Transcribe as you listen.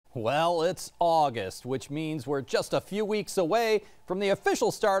Well, it's August, which means we're just a few weeks away from the official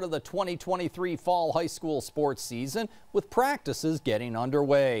start of the 2023 fall high school sports season, with practices getting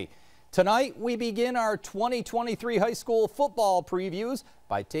underway. Tonight, we begin our 2023 high school football previews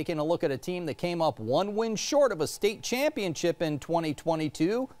by taking a look at a team that came up one win short of a state championship in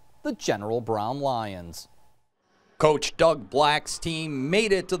 2022, the General Brown Lions. Coach Doug Black's team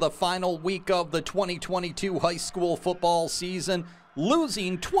made it to the final week of the 2022 high school football season,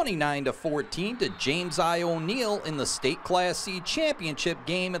 losing 29-14 to James I. O'Neill in the State Class C championship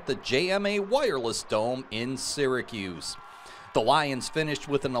game at the JMA Wireless Dome in Syracuse. The Lions finished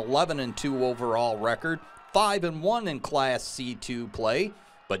with an 11-2 overall record, 5-1 in Class C2 play,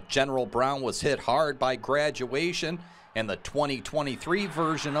 but General Brown was hit hard by graduation, and the 2023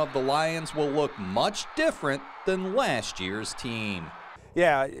 version of the Lions will look much different than last year's team.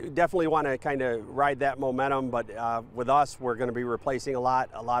 Yeah, definitely want to kind of ride that momentum, but with us, we're going to be replacing a lot.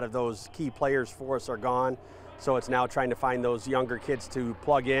 A lot of those key players for us are gone, so it's now trying to find those younger kids to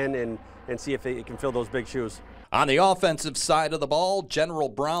plug in and see if they can fill those big shoes. On the offensive side of the ball, General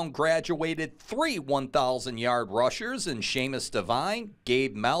Brown graduated 3 1,000-yard rushers in Seamus Devine,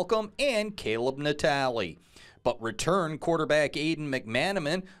 Gabe Malcolm, and Caleb Natale. But return quarterback Aiden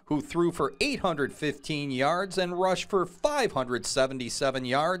McManaman, who threw for 815 yards and rushed for 577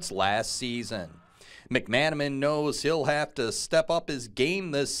 yards last season. McManaman knows he'll have to step up his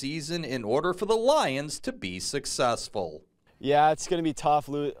game this season in order for the Lions to be successful. Yeah, it's going to be tough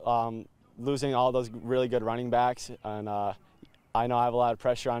losing all those really good running backs, and I know I have a lot of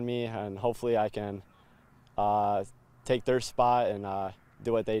pressure on me, and hopefully I can take their spot and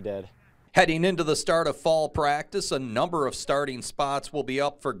do what they did. Heading into the start of fall practice, a number of starting spots will be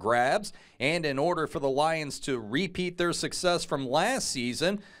up for grabs, and in order for the Lions to repeat their success from last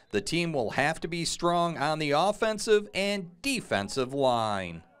season, the team will have to be strong on the offensive and defensive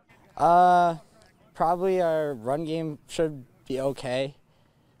line. Probably our run game should be okay.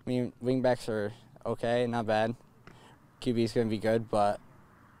 I mean, wingbacks are okay, not bad. QB's going to be good, but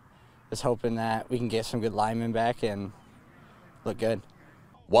just hoping that we can get some good linemen back and look good.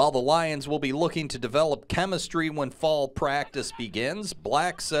 While the Lions will be looking to develop chemistry when fall practice begins,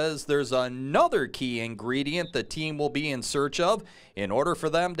 Black says there's another key ingredient the team will be in search of in order for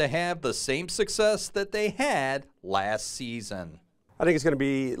them to have the same success that they had last season. I think it's going to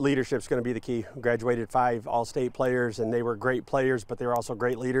be leadership's going to be the key. We graduated 5 all-state players, and they were great players, but they were also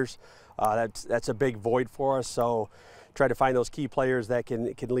great leaders. That's a big void for us, so try to find those key players that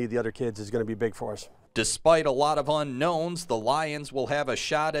can lead the other kids is going to be big for us. Despite a lot of unknowns, the Lions will have a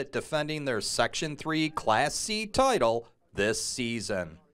shot at defending their Section 3 Class C title this season.